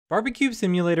BBQ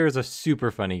Simulator is a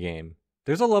super funny game.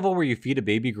 There's a level where you feed a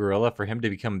baby gorilla for him to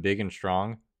become big and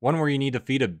strong, one where you need to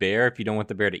feed a bear if you don't want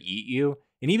the bear to eat you,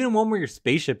 and even one where your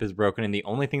spaceship is broken and the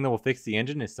only thing that will fix the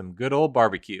engine is some good old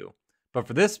barbecue. But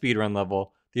for this speedrun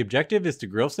level, the objective is to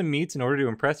grill some meats in order to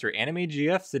impress your anime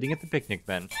GF sitting at the picnic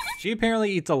bench. She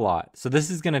apparently eats a lot, so this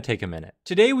is gonna take a minute.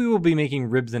 Today we will be making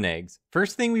ribs and eggs.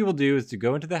 First thing we will do is to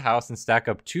go into the house and stack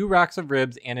up 2 racks of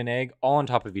ribs and an egg all on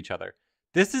top of each other.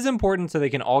 This is important so they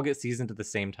can all get seasoned at the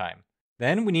same time.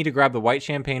 Then we need to grab the white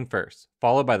champagne first,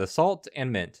 followed by the salt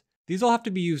and mint. These all have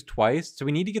to be used twice, so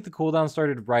we need to get the cooldown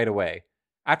started right away.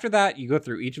 After that, you go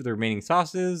through each of the remaining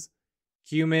sauces,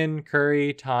 cumin,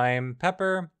 curry, thyme,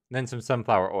 pepper, then some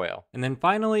sunflower oil. And then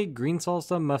finally, green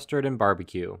salsa, mustard, and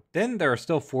barbecue. Then there are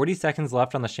still 40 seconds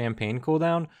left on the champagne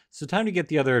cooldown, so time to get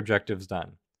the other objectives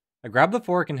done. I grab the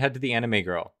fork and head to the anime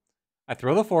girl. I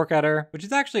throw the fork at her, which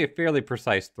is actually a fairly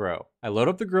precise throw. I load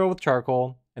up the grill with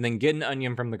charcoal, and then get an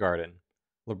onion from the garden.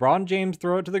 LeBron James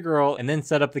throw it to the girl, and then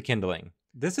set up the kindling.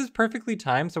 This is perfectly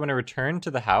timed, so when I return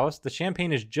to the house, the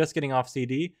champagne is just getting off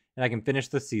CD, and I can finish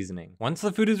the seasoning. Once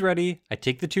the food is ready, I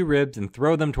take the 2 ribs and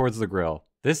throw them towards the grill.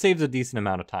 This saves a decent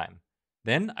amount of time.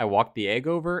 Then I walk the egg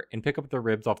over and pick up the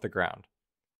ribs off the ground.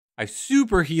 I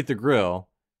superheat the grill,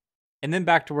 and then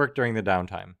back to work during the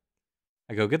downtime.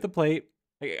 I go get the plate,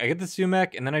 I get the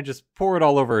sumac, and then I just pour it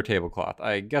all over her tablecloth.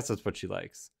 I guess that's what she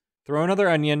likes. Throw another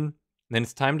onion, and then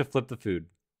it's time to flip the food.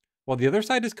 While the other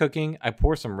side is cooking, I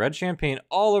pour some red champagne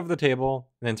all over the table,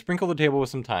 and then sprinkle the table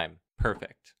with some thyme.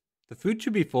 Perfect. The food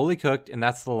should be fully cooked, and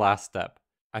that's the last step.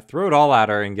 I throw it all at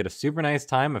her and get a super nice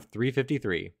time of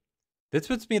 3:53. This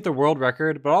puts me at the world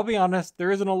record, but I'll be honest,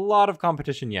 there isn't a lot of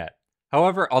competition yet.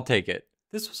 However, I'll take it.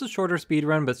 This was a shorter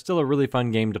speedrun, but still a really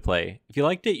fun game to play. If you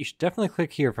liked it, you should definitely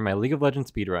click here for my League of Legends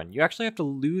speedrun. You actually have to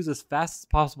lose as fast as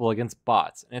possible against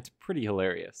bots, and it's pretty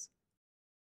hilarious.